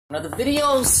Another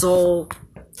video. So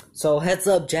heads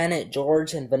up, Janet,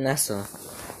 George, and Vanessa.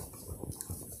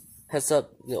 Heads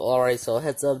up. Alright, so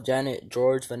heads up, Janet,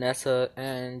 George, Vanessa,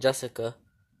 and Jessica,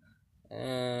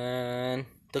 and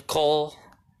Nicole,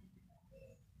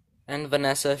 and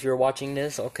Vanessa. If you're watching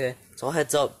this, okay. So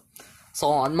heads up. So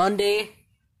on Monday,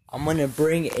 I'm gonna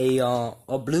bring a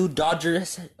blue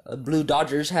Dodgers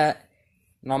hat,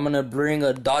 and I'm gonna bring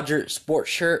a Dodger sports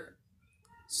shirt.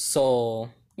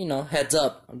 So, you know, heads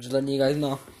up. I'm just letting you guys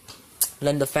know.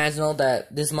 Letting the fans know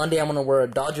that this Monday I'm gonna wear a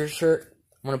Dodger shirt.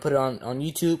 I'm gonna put it on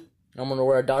YouTube. And I'm gonna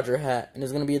wear a Dodger hat. And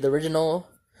it's gonna be the original,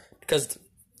 because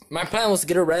my plan was to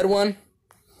get a red one.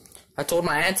 I told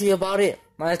my auntie about it.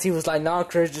 My auntie was like, "Nah,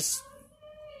 Chris, just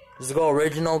go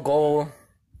original, go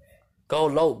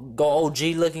low, go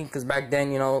OG looking." Cause back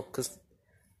then, you know,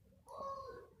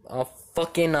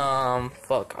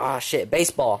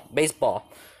 baseball.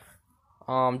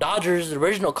 Dodgers, the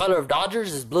original color of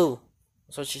Dodgers is blue.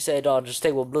 So she said, just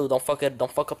stay with blue. Don't fuck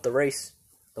up the race.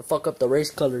 Don't fuck up the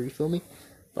race color, you feel me?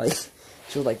 Like,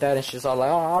 she was like that, and she's all like,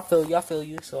 "Oh, I feel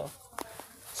you."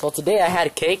 So today I had a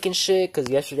cake and shit, cause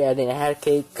yesterday I didn't have a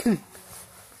cake.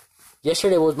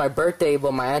 Yesterday was my birthday,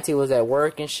 but my auntie was at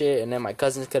work and shit, and then my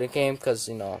cousins couldn't came, cause,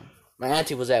 you know, my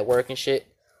auntie was at work and shit.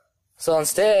 So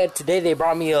instead, today they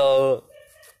brought me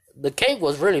the cake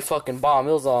was really fucking bomb.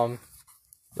 It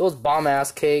was bomb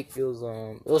ass cake. It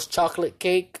was chocolate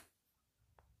cake.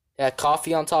 It had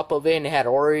coffee on top of it, and it had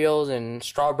Oreos and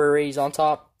strawberries on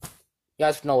top. You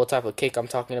guys know what type of cake I'm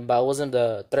talking about. It wasn't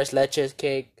the tres leches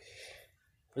cake.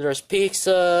 There was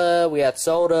pizza, we had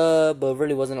soda, but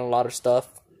really wasn't a lot of stuff.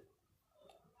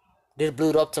 Did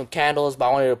blew up some candles, but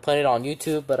I wanted to put it on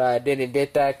YouTube, but I didn't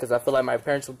did that because I feel like my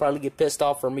parents would probably get pissed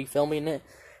off for me filming it,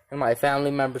 and my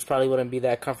family members probably wouldn't be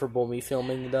that comfortable with me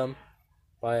filming them.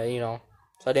 But, you know,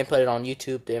 so I didn't put it on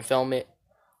YouTube, didn't film it,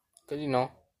 because, you know,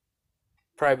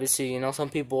 privacy. You know, some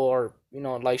people are, you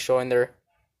know, like showing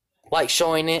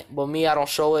it, but me, I don't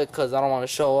show it because I don't want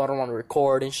to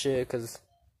record and shit, because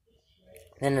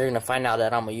then they're gonna find out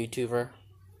that I'm a YouTuber,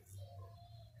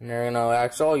 and they're gonna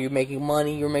ask, "Oh, you're making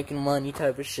money,"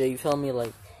 type of shit. You feel me? Like,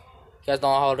 you guys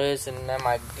know how it is. And then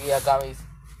my Dia got me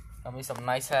some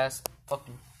nice ass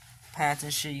fucking pants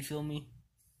and shit. You feel me?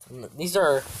 These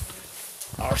are,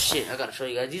 oh shit, I gotta show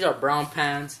you guys. These are brown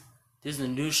pants. This is the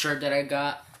new shirt that I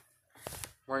got.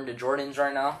 Wearing the Jordans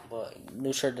right now, but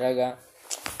new shirt that I got.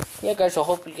 Yeah, guys, so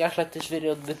hopefully you guys like this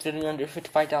video. It's getting under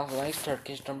 55,000 likes. Start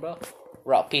kissing, bro.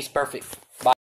 We're out. Peace. Perfect. Bye.